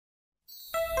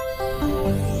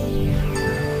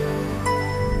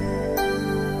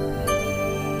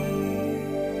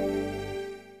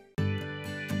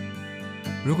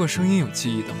如果声音有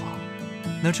记忆的话，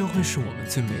那这会是我们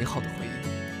最美好的回忆。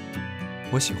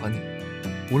我喜欢你，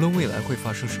无论未来会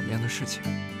发生什么样的事情，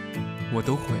我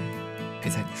都会陪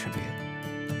在你身边。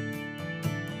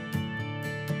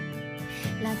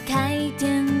拉开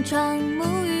天窗，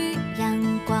沐浴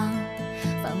阳光，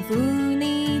仿佛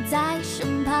你在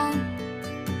身旁，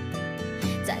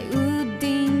在屋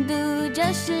顶读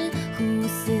着诗，胡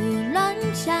思乱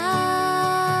想，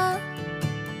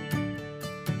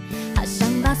好想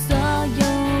把所有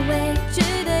委屈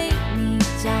对你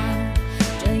讲，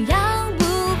这样不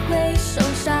会受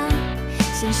伤。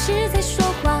现实在说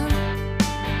谎，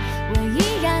我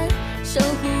依然守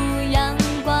护阳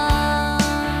光。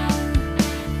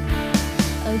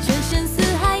全身似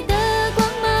海的光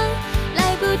芒，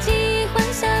来不及幻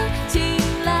想，晴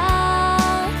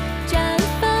朗绽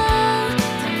放。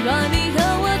倘若你和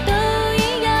我都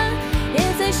一样，也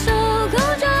在守候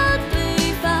着对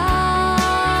方。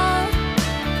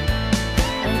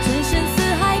全身似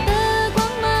海的光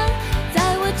芒，载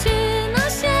我去那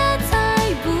些猜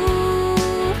不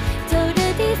透的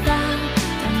地方。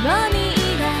倘若你依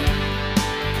然，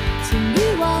请与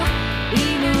我一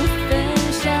路分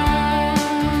享。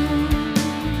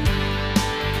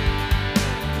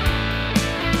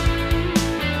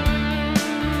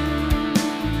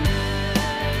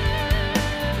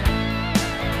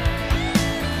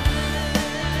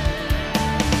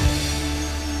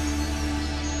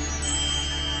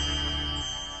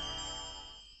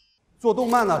做动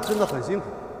漫呢真的很辛苦，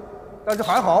但是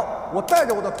还好，我带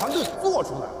着我的团队做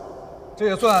出来了，这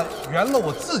也算圆了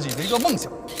我自己的一个梦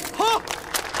想。好，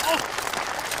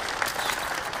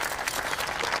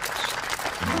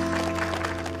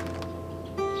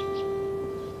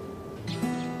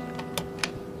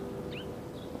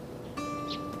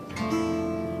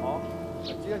好，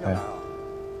那接下来啊，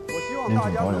我希望大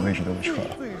家能最热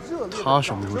烈的他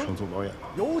什么时候升总导演了？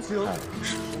有请我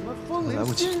们风铃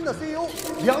新任的 CEO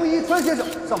梁一川先生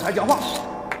上台讲话。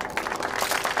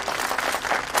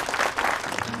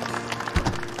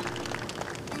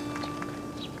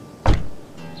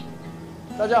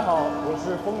大家好，我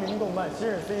是风铃动漫新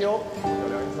任 CEO 叫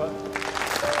梁一川，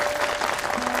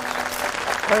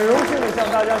很荣幸的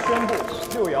向大家宣布，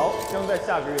六爻将在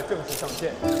下个月正式上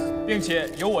线，并且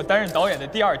由我担任导演的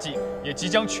第2季也即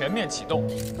将全面启动。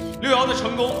六爻的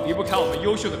成功离不开我们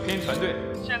优秀的配音团队，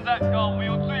现在让我们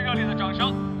用最热烈的掌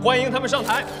声欢迎他们上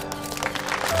台。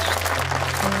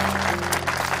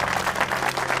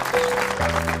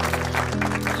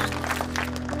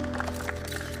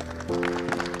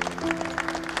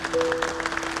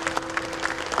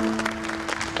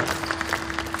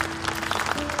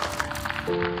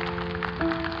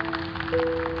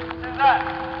现在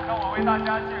让我为大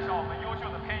家介绍我们优秀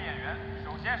的配音演员，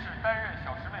首先是担任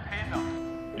小师妹配音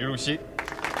的于露西。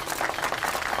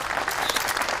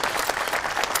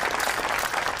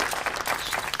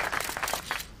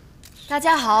大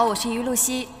家好，我是于露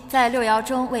西，在六爻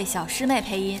中为小师妹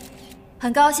配音。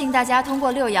很高兴大家通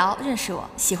过六爻认识我，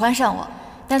喜欢上我。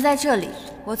但在这里，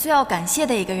我最要感谢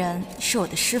的一个人是我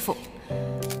的师傅，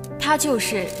他就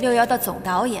是六爻的总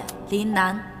导演林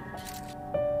楠。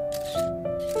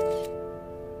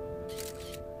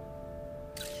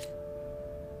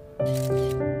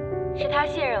是他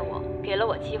信任我，给了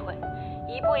我机会，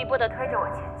一步一步地推着我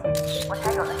前进，我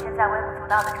才有了现在微不足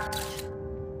道的成绩。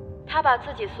他把自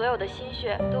己所有的心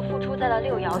血都付出在了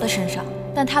六爻的身上，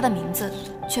但他的名字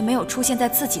却没有出现在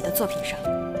自己的作品上。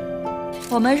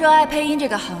我们热爱配音这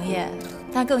个行业，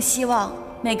但更希望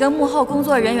每个幕后工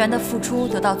作人员的付出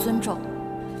得到尊重。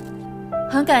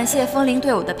很感谢风铃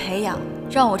对我的培养，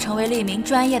让我成为了一名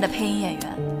专业的配音演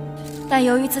员。但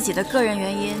由于自己的个人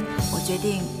原因，我决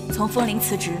定从风铃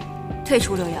辞职，退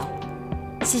出六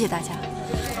爻。谢谢大家。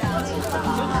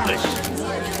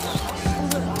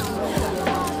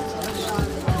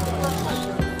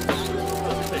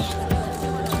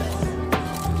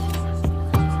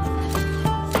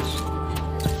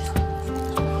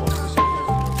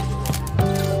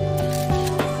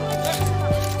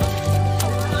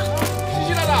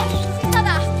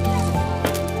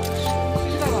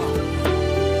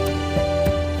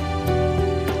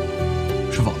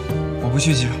不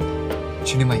去机场，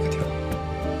去另外一个地方。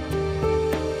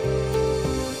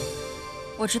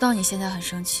我知道你现在很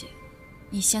生气，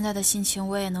你现在的心情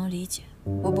我也能理解，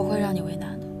我不会让你为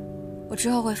难的。我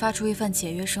之后会发出一份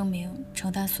解约声明，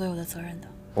承担所有的责任的。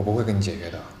我不会跟你解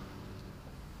约的，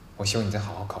我希望你再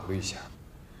好好考虑一下。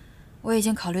我已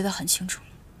经考虑得很清楚了。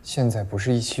现在不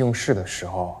是意气用事的时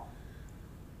候。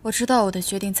我知道我的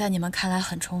决定在你们看来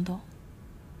很冲动，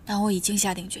但我已经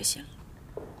下定决心了。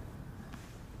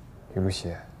于露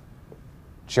西，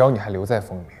只要你还留在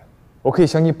风铃，我可以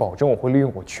向你保证，我会利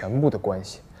用我全部的关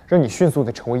系，让你迅速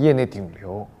的成为业内顶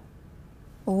流。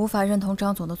我无法认同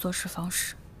张总的做事方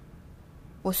式。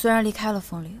我虽然离开了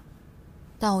风铃，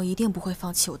但我一定不会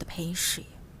放弃我的配音事业。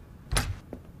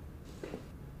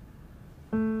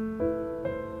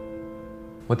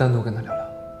我单独跟他聊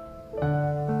聊。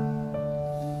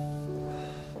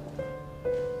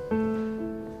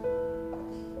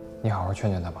你好好劝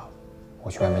劝他吧，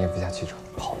我去外面应付一下汽车。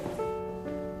好。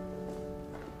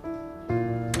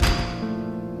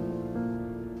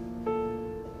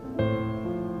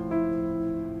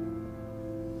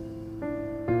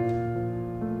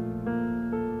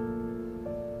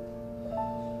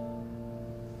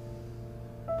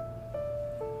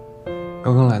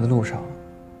刚刚来的路上，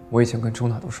我已经跟周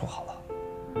娜都说好了，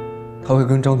他会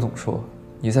跟张总说，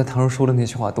你在堂上说的那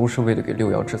些话都是为了给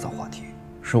六爻制造话题，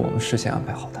是我们事先安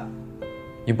排好的。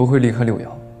你不会离开六爻，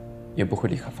也不会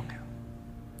离开风铃。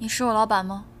你是我老板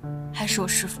吗？还是我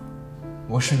师傅？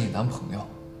我是你男朋友。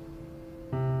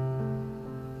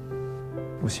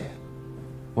不行，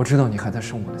我知道你还在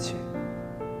生我的气，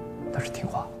但是听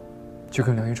话，去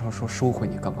跟梁一川说收回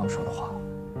你刚刚说的话。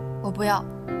我不要，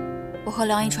我和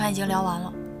梁一川已经聊完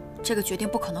了，这个决定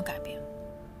不可能改变。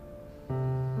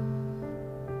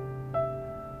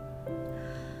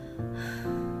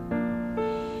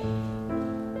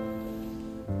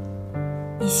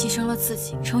你牺牲了自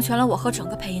己，成全了我和整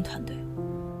个配音团队。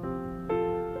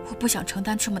我不想承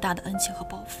担这么大的恩情和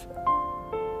包袱，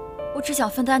我只想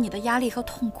分担你的压力和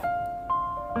痛苦。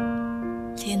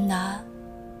林南，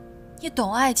你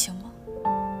懂爱情吗？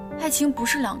爱情不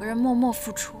是两个人默默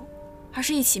付出，而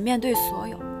是一起面对所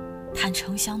有，坦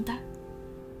诚相待。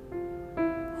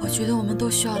我觉得我们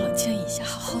都需要冷静一下，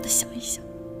好好的想一想。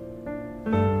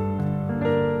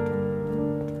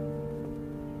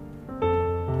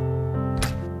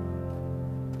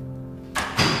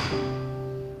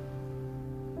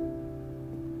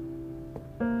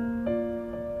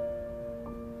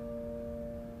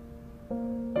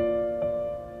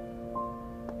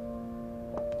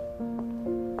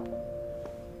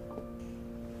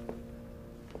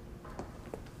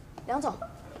梁总，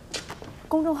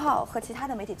公众号和其他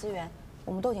的媒体资源，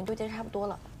我们都已经对接差不多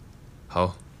了。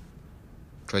好，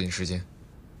抓紧时间，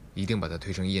一定把它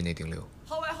推成业内顶流。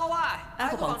号外号外！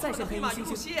爱榜在线配音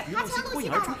新星，于若曦脱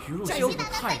颖而出，加油！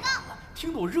太难了，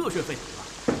听得我热血沸腾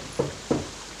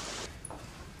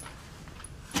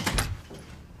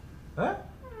了。哎，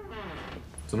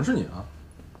怎么是你啊？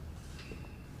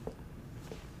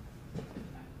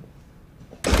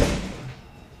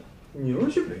你不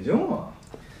是去北京吗？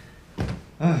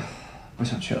哎，不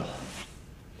想去了。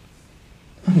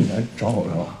那你来找我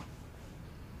干嘛？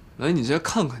来你家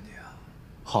看看你啊。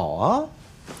好啊。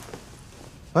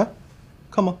哎，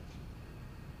看吧。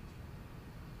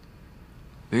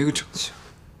没个整性。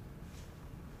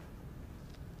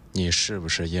你是不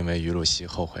是因为于露西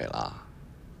后悔了？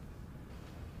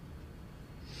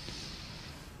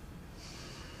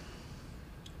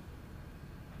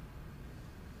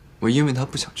我因为他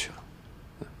不想去了。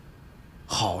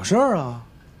好事儿啊。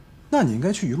那你应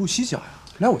该去于露西家呀，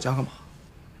来我家干嘛？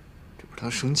这不是他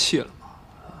生气了吗？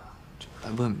这不是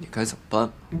来问问你该怎么办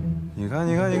吗？你看，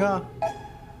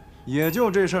也就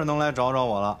这事儿能来找找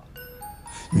我了。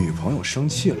女朋友生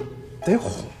气了，得哄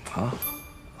啊。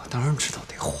我当然知道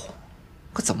得哄，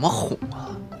可怎么哄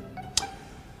啊？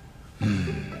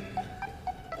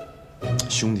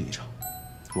兄弟一场，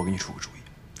我给你出个主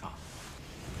意啊。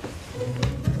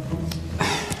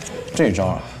这招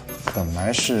啊，本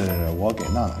来是我给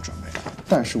娜娜准备的，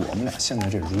但是我们俩现在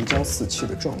这如胶似漆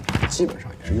的状态，基本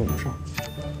上也是用不上。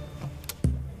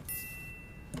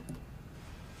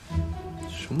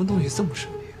什么东西这么神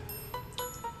秘？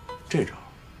这招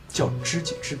叫知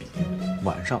己知彼。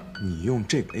晚上你用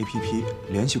这个 APP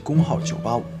联系工号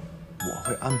985，我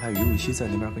会安排于露西在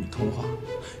那边跟你通话，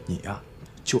你呀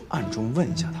就暗中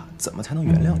问一下她怎么才能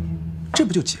原谅你，这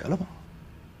不就结了吗？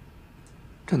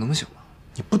这能行吗？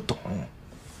你不懂，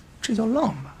这叫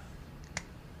浪漫。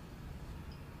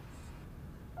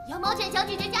羊毛卷小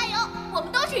姐姐加油，我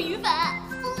们都是鱼粉。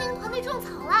风铃团队种草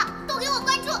了，都给我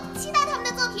关注，期待他们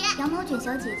的作品。羊毛卷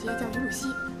小姐姐叫于露西，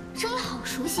声音好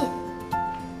熟悉。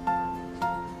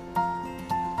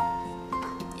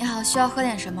你好，需要喝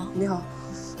点什么？你好，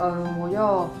我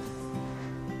要。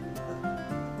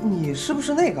你是不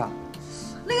是那个？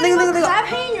那个可爱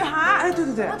配音女孩？哎，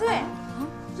对。啊对，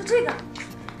就这个。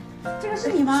这个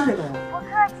是你吗？是这个呀。不客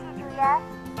气，主人，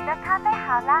你的咖啡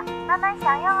好了，慢慢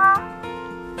享用哦。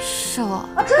是我。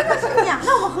啊，真的是你啊！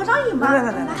那我们合张影吧。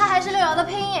来，他还是六爻的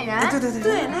配音演员。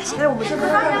对，来，来，我们先合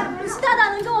张影。不是大大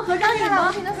能跟我合张影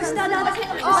吗？不是大大，慢点，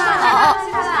我们先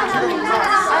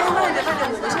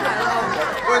来了。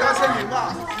为他签名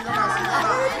吧。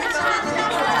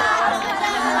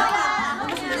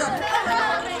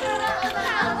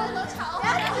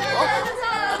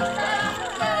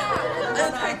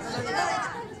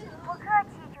不客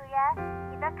气，主人，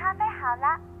你的咖啡好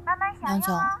了，慢慢享用。杨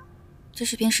总，这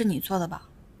视频是你做的吧？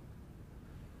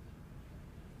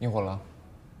你火了，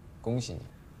恭喜你。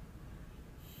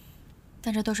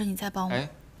但这都是你在帮我。哎，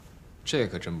这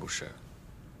可真不是。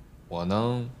我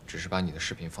呢，只是把你的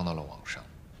视频放到了网上，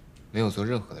没有做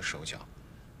任何的手脚。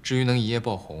至于能一夜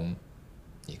爆红，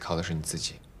你靠的是你自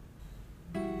己。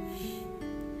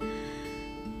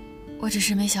我只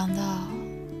是没想到，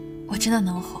我真的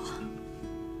能火。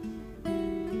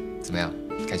怎么样，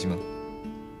开心吗？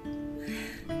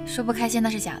说不开心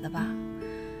那是假的吧？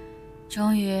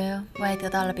终于我也得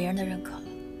到了别人的认可了。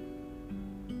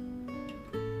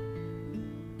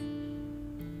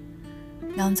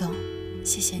杨总，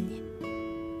谢谢你。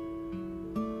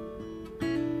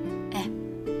哎，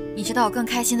你知道我更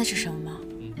开心的是什么吗？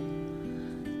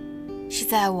是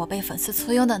在我被粉丝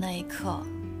簇拥的那一刻，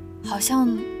好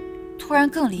像突然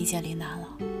更理解林楠了，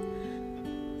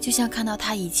就像看到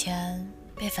他以前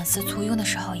被粉丝簇拥的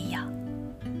时候一样。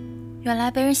原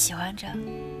来被人喜欢着，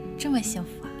这么幸福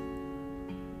啊！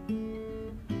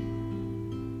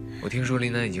我听说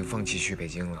林楠已经放弃去北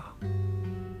京了。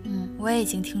我也已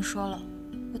经听说了，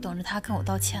我等着他跟我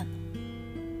道歉呢。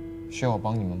需要我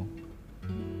帮你们吗？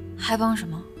还帮什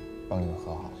么？帮你们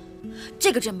和好。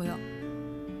这个真不用。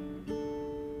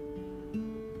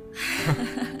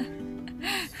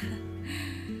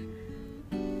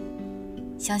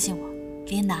相信我，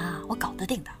林楠啊，我搞得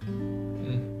定的。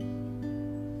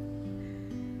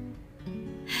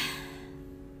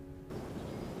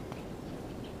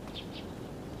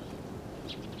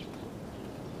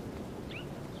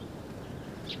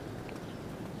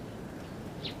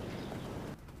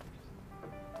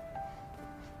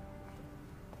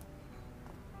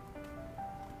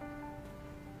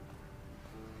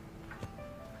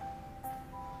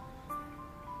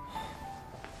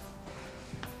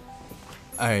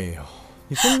哎呦，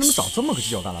你说你怎么找这么个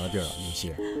犄角旮旯的地儿啊，林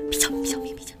夕？别吵，别吵，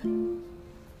别吵！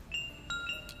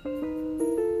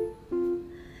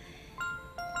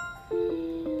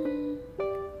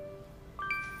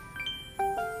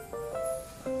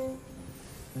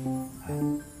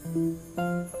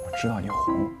我知道你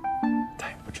红，但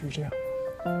也不至于这样。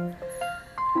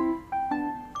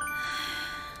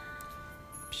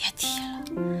别提了，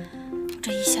我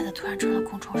这一下子突然成了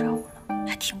公众人物了，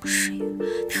还挺不适应，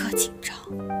特紧张，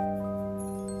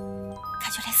感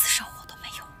觉连私生活都没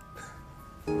有。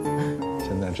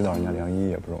现在知道人家梁一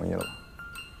也不容易了吧？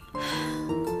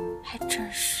还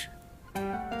真是。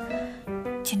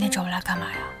今天找我来干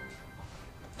嘛呀？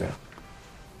对了，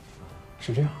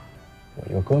是这样，我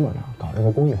一个哥们儿呢搞了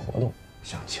个公益活动，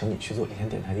想请你去做一天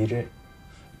电台 DJ。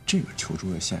这个求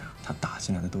助热线啊，他打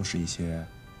进来的都是一些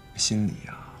心理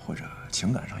啊或者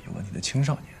情感上有问题的青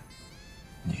少年，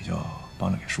你就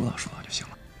帮着给疏导疏导就行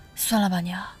了。算了吧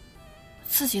你啊，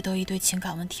自己都一堆情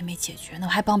感问题没解决，那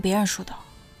我还帮别人疏导？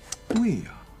对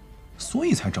呀，所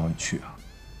以才找你去啊。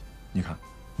你看，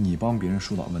你帮别人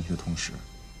疏导问题的同时，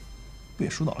不也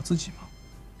疏导了自己吗？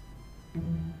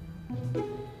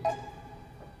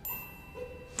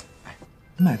哎，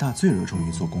麦大最热衷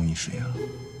于做公益事业了，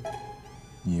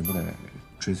你不得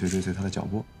追随他的脚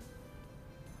步？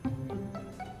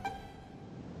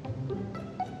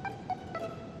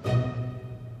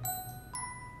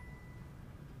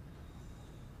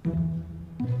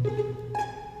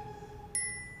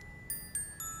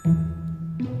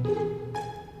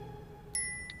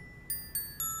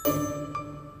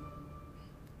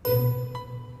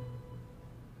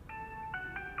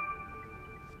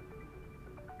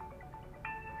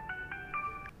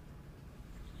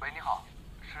喂，你好，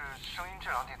是声音治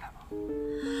疗电台吗？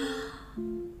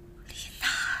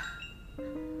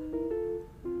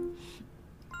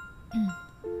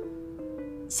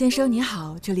先生你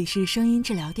好，这里是声音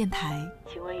治疗电台，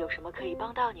请问有什么可以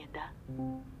帮到您的？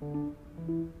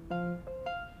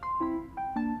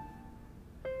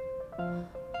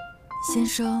先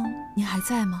生您还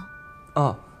在吗？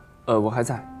我还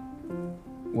在。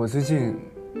我最近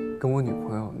跟我女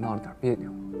朋友闹了点别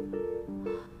扭。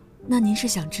那您是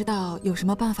想知道有什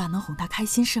么办法能哄她开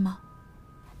心是吗？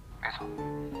没错。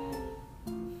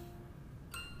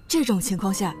这种情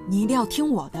况下，你一定要听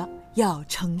我的，要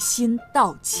诚心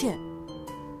道歉。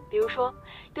比如说，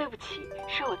对不起，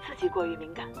是我自己过于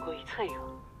敏感，过于脆弱。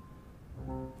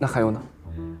那还有呢？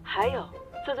还有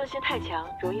自尊心太强，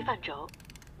容易犯轴。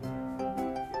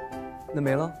那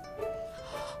没了？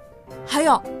还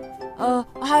有，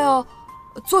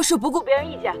做事不顾别人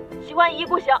意见，喜欢一意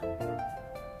孤行。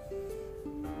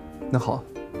那好，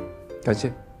感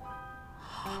谢。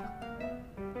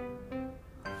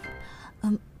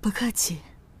不客气。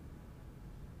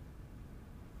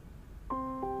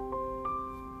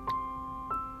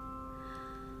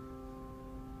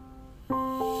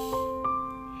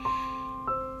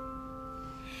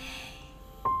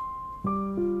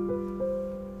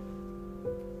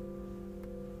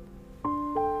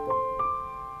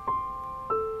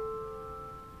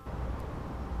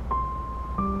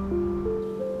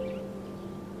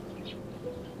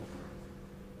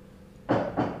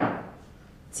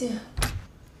姐。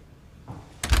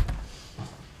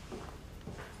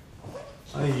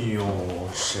哎呦，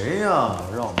谁呀？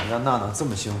让我们家娜娜这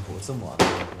么辛苦，这么晚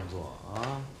才工作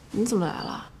啊？你怎么来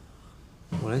了？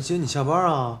我来接你下班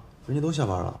啊，人家都下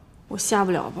班了。我下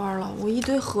不了班了，我一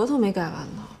堆合同没改完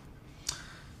呢。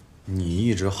你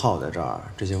一直耗在这儿，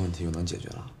这些问题又能解决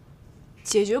了？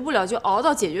解决不了就熬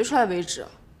到解决出来为止。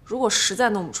如果实在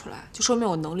弄不出来，就说明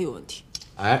我能力有问题。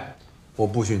哎，我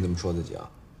不许你这么说自己啊！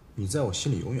你在我心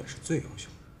里永远是最优秀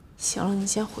的。行了，你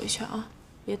先回去啊，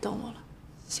别等我了，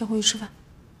先回去吃饭。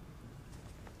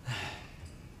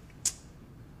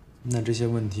那这些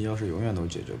问题要是永远都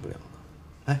解决不了呢？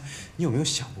哎，你有没有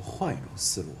想过换一种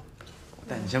思路？我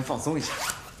带你先放松一下。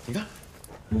你看，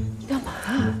你干嘛？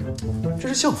这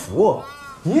是校服，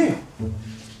你也有。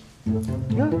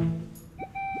你看，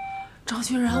赵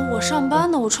俊然，我上班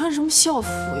呢，我穿什么校服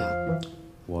呀？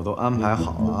我都安排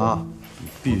好了啊，你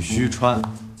必须穿。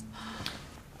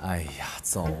哎呀，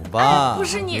走吧，不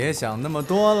是你，别想那么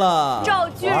多了，赵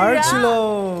俊然，玩去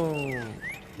喽。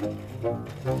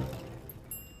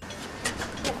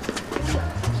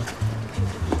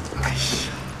哎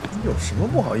呀，你有什么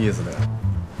不好意思的呀？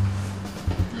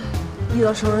遇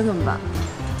到熟人怎么办？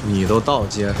你都到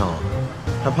街上了，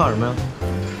还怕什么呀？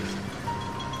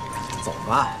走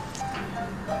吧。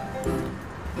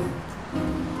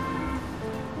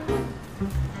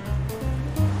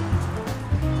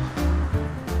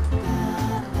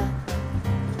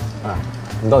哎，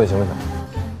你到底行不行？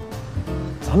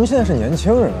咱们现在是年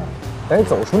轻人，得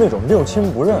走出那种六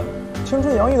亲不认、青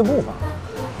春洋溢的步伐。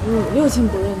六亲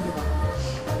不认对吧？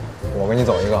我跟你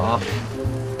走一个啊！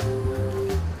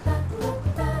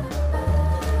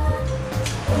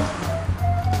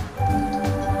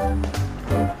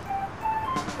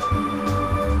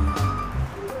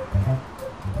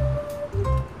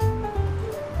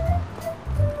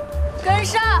跟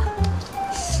上！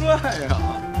帅呀！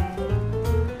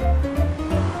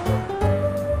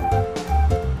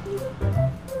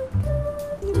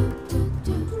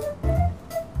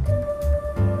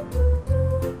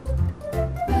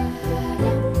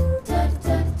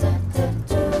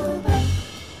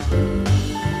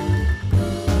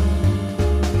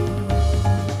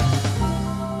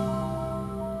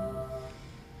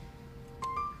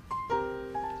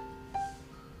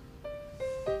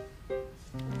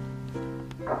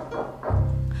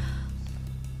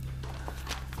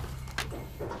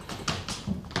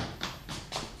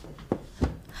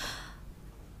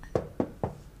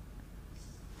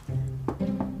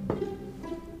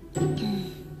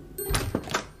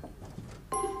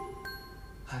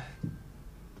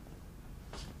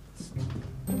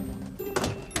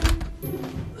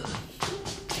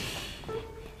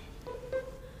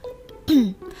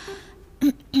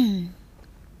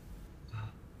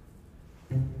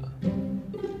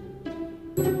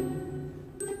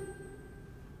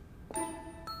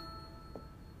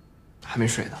还没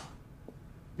睡呢。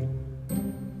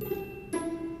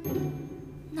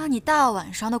那你大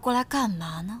晚上的过来干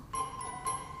嘛呢？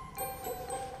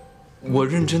我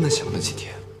认真的想了几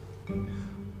天，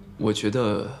我觉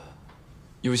得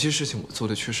有些事情我做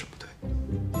的确实不对，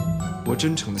我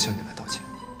真诚的向你来道歉。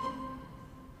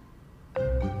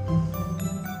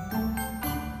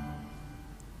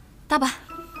大吧。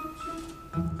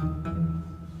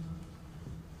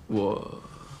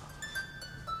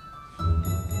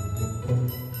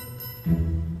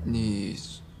你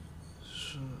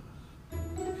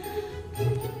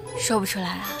说不出来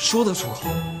啊？说得出口。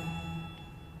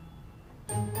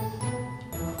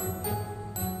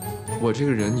我这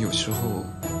个人有时候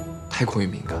太过于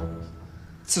敏感，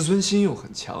自尊心又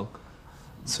很强，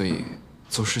所以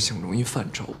做事情容易犯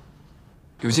轴。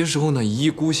有些时候呢，一意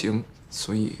孤行，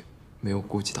所以没有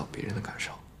顾及到别人的感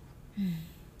受。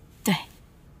对。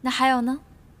那还有呢？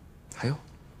还有？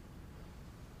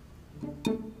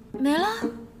没了？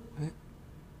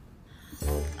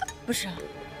不是，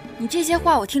你这些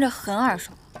话我听着很耳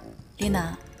熟，林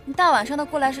楠，你大晚上的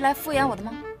过来是来敷衍我的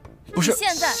吗？不是，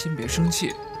现在先别生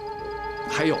气。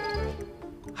还有，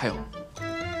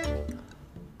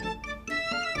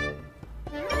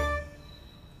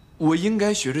我应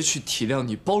该学着去体谅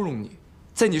你、包容你，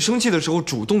在你生气的时候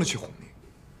主动的去哄你。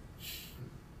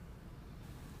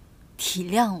体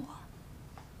谅我，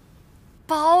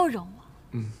包容我。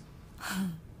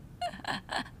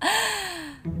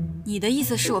你的意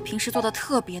思是我平时做的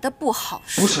特别的不好？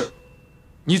不是，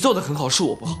你做的很好，是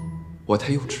我不好，我太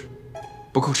幼稚，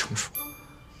不够成熟。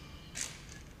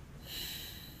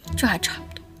这还差不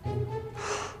多。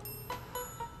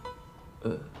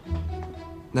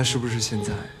那是不是现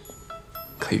在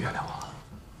可以原谅我了？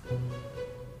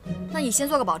那你先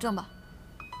做个保证吧。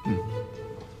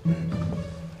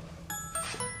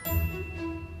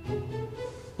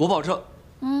我保证，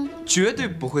绝对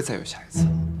不会再有下一次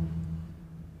了。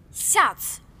下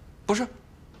次？不是，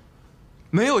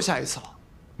没有下一次了，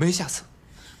没下次。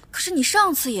可是你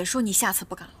上次也说你下次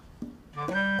不敢了。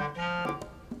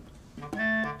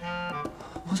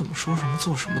我怎么说什么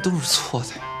做什么都是错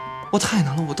的呀？我太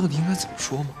难了，我到底应该怎么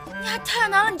说吗？你还太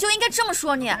难了，你就应该这么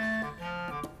说你。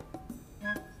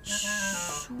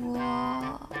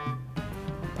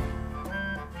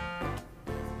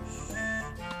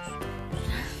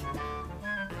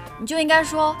你就应该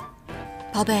说，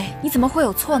宝贝，你怎么会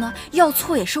有错呢？要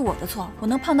错也是我的错，我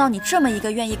能碰到你这么一个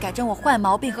愿意改正我坏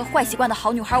毛病和坏习惯的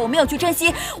好女孩，我没有去珍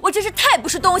惜，我真是太不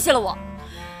是东西了，我。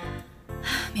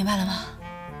明白了吗？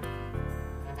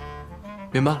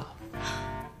明白了。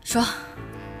说，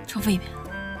重复一遍。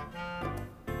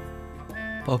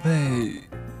宝贝，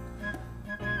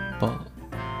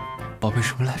宝贝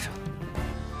什么来着？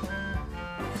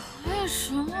为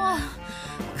什么？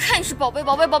我看你是宝贝，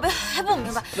还不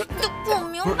明白？你都不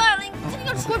明白了，你赶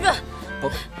紧出去！宝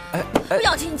贝，不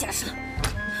想听你解释了。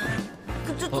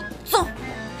走，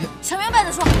想明白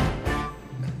再说。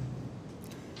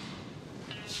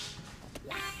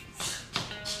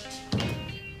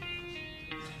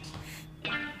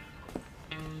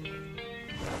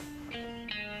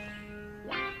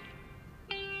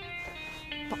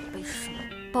宝贝什么？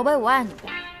宝贝，我爱你。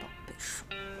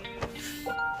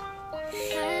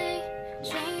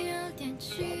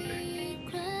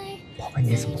宝贝，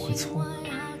你怎么会错呢？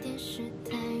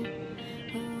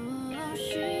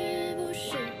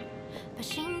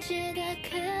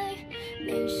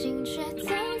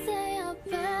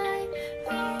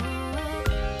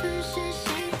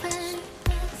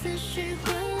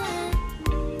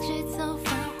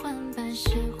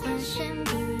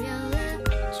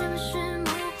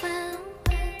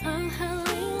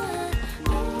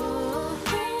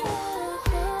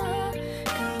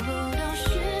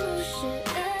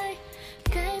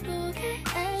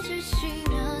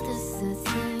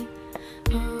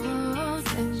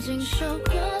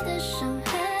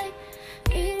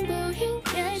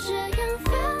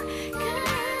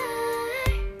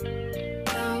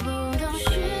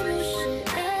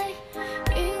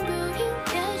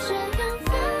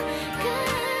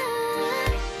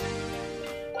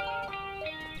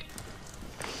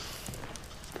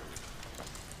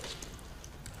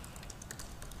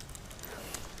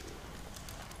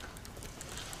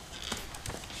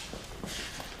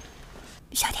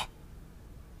小天，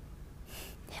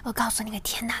我告诉你个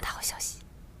天大的好消息！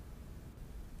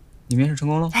你面试成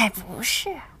功了？哎，不是。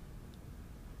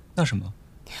那什么？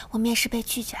我面试被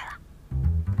拒绝了。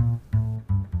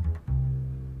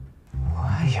我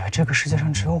还以为这个世界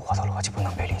上只有我的逻辑不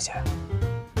能被理解，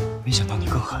没想到你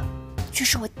更狠。这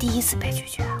是我第一次被拒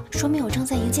绝，说明我正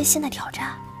在迎接新的挑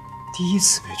战。第一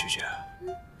次被拒绝？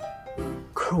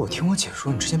可是我听我姐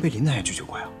说，你之前被林楠也拒绝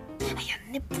过呀。哎呀，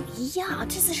那不一样，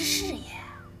这次是事业。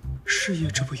事业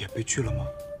这不也被拒了吗？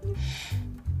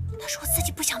那是我自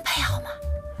己不想配，好吗？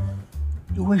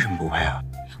又为什么不配啊？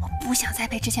我不想再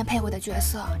配之前配过的角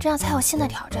色，这样才有新的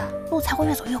挑战，路才会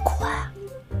越走越宽。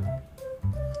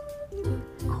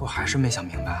可我还是没想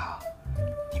明白啊，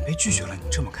你被拒绝了，你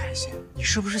这么开心，你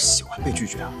是不是喜欢被拒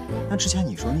绝啊？那之前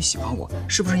你说你喜欢我，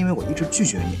是不是因为我一直拒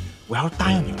绝你？我要是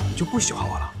答应你了，你就不喜欢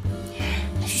我了？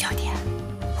徐小天，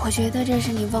我觉得这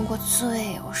是你问过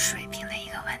最有水平的一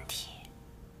个问题。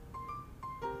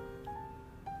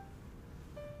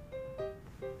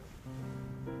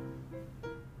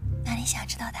那你想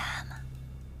知道答案吗？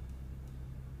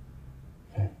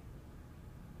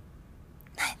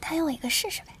那你答应我一个试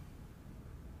试呗。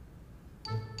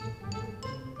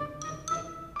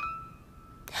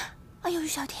哎呦，于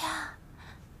小天，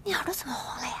你耳朵怎么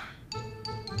红了呀？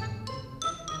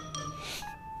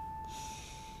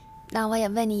那我也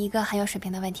问你一个很有水平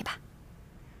的问题吧。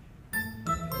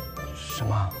什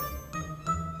么？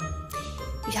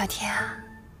于小天啊，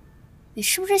你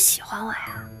是不是喜欢我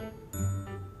呀？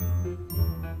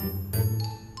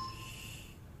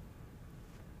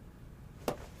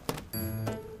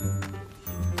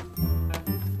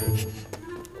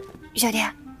于小蝶，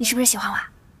你是不是喜欢我？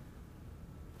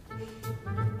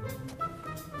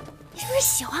你是不是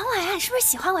喜欢我呀？你是不是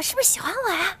喜欢我？是不是喜欢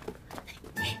我呀？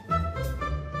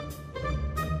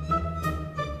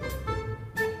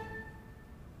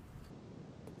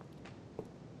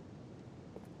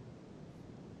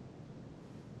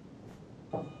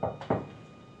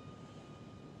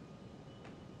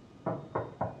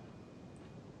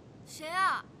谁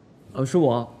啊？是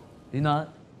我，林南。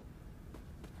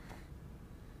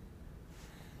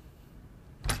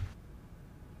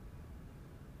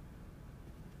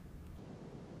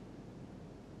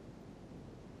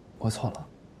我错了。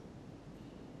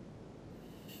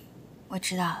我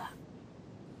知道了。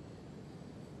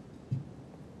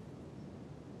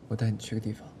我带你去个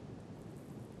地方。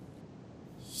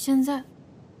现在？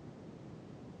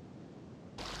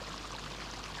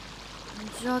你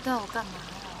知道带我干嘛呀？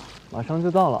马上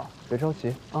就到了，别着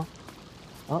急啊！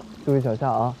注意脚下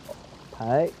啊！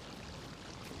抬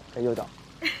右脚。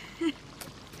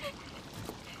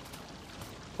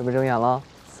准备睁眼了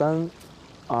，3、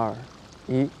2、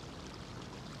1。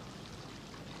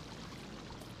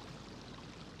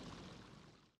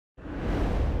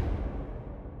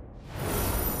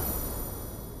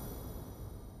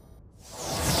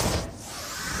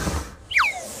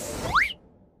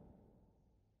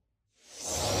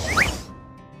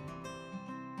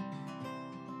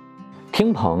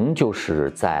听棚就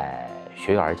是在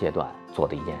学员阶段做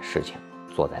的一件事情，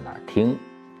坐在那儿听，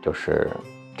就是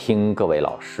听各位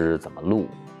老师怎么录，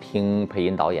听配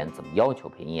音导演怎么要求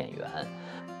配音演员。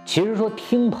其实说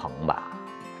听棚吧，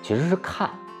其实是看，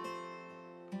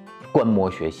观摩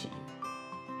学习。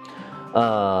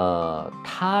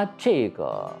他这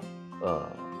个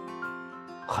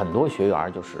很多学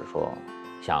员就是说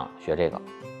想学这个，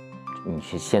你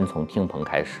去先从听棚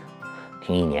开始，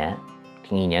听1年，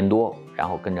听1年多。然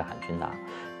后跟着喊群答。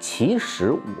其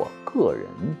实我个人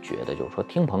觉得，就是说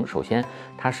听棚，首先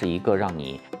它是一个让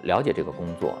你了解这个工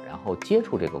作，然后接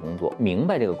触这个工作，明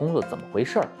白这个工作怎么回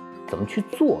事儿，怎么去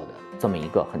做的这么一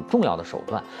个很重要的手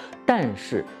段。但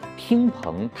是听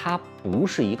棚它不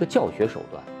是一个教学手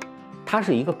段，它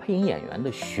是一个配音演员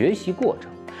的学习过程。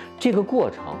这个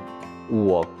过程，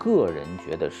我个人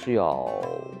觉得是要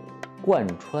贯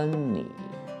穿你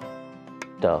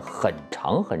的很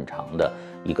长很长的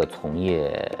一个从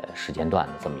业时间段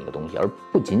的这么一个东西，而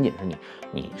不仅仅是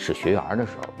你是学员的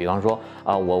时候。比方说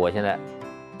我现在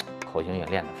口型也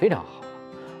练得非常好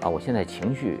了我现在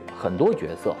情绪很多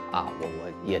角色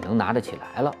我也能拿得起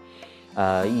来了。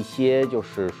一些就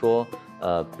是说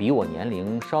比我年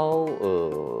龄稍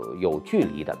有距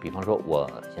离的，比方说我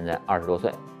现在20多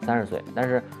岁、30岁，但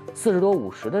是40多、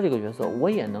50的这个角色，我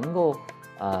也能够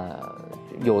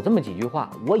有这么几句话，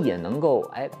我也能够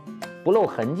不露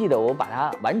痕迹的我把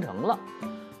它完成了。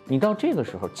你到这个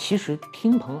时候，其实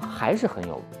听棚还是很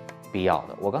有必要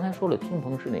的。我刚才说了，听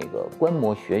棚是那个观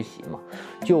摩学习嘛。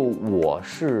就我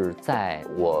是在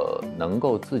我能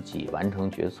够自己完成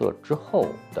角色之后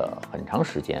的很长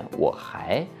时间，我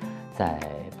还在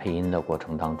配音的过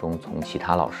程当中，从其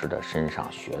他老师的身上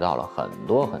学到了很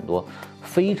多很多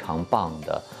非常棒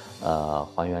的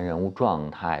还原人物状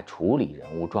态、处理人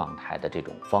物状态的这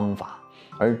种方法。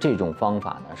而这种方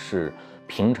法呢，是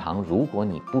平常如果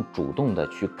你不主动的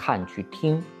去看、去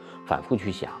听、反复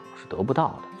去想，是得不到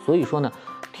的。所以说呢，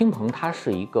听棚它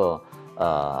是一个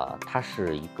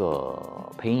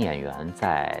配音演员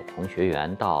在从学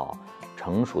员到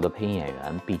成熟的配音演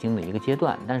员必经的一个阶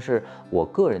段。但是我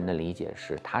个人的理解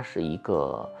是，它是一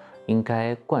个应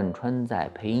该贯穿在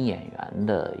配音演员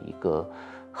的一个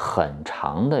很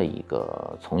长的一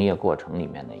个从业过程里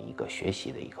面的一个学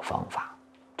习的一个方法。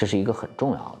这是一个很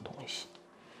重要的东西。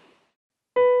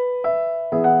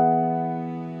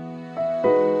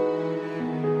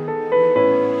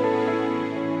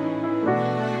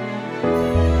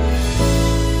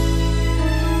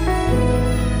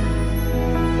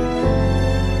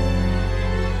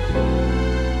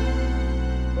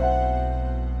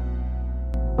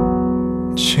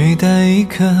期待一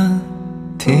个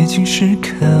贴近时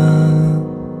刻，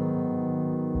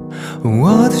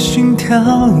我的心跳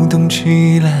动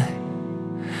起来，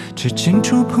指尖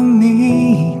触碰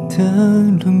你的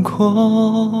轮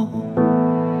廓。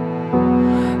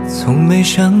从没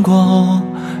想过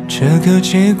这个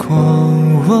结果，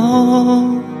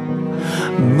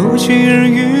不期而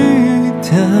遇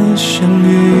的相遇，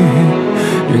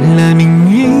原来命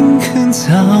运很早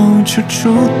就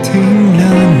注定了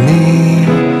你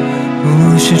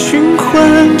无限循环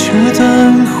这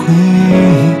段回忆，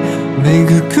每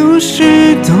个故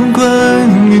事都关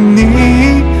于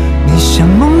你。你像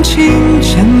梦境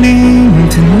降临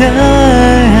的爱，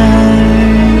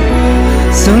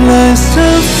走来色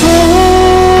风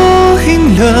迎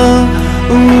了，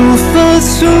无法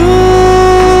阻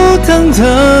挡的。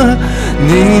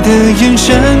你的眼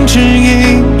神指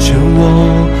引着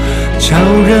我，悄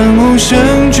然无声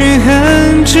却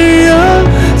很炙热。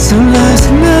走来自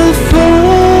南风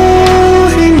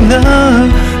迎了，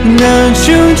那就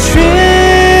决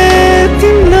定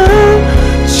了，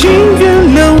请原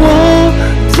谅我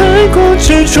太过执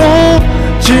着，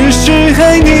只是爱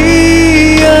你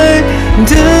爱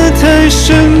得太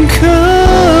深刻。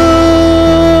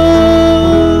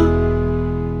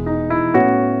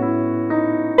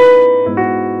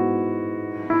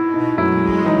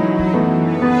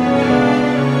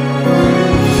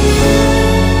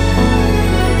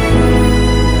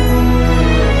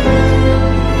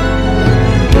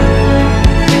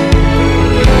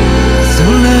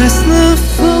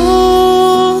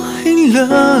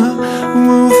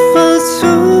无法阻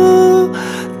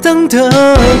挡的，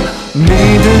你的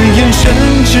眼神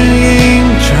指引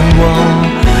着我，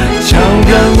悄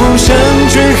然无声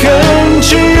却很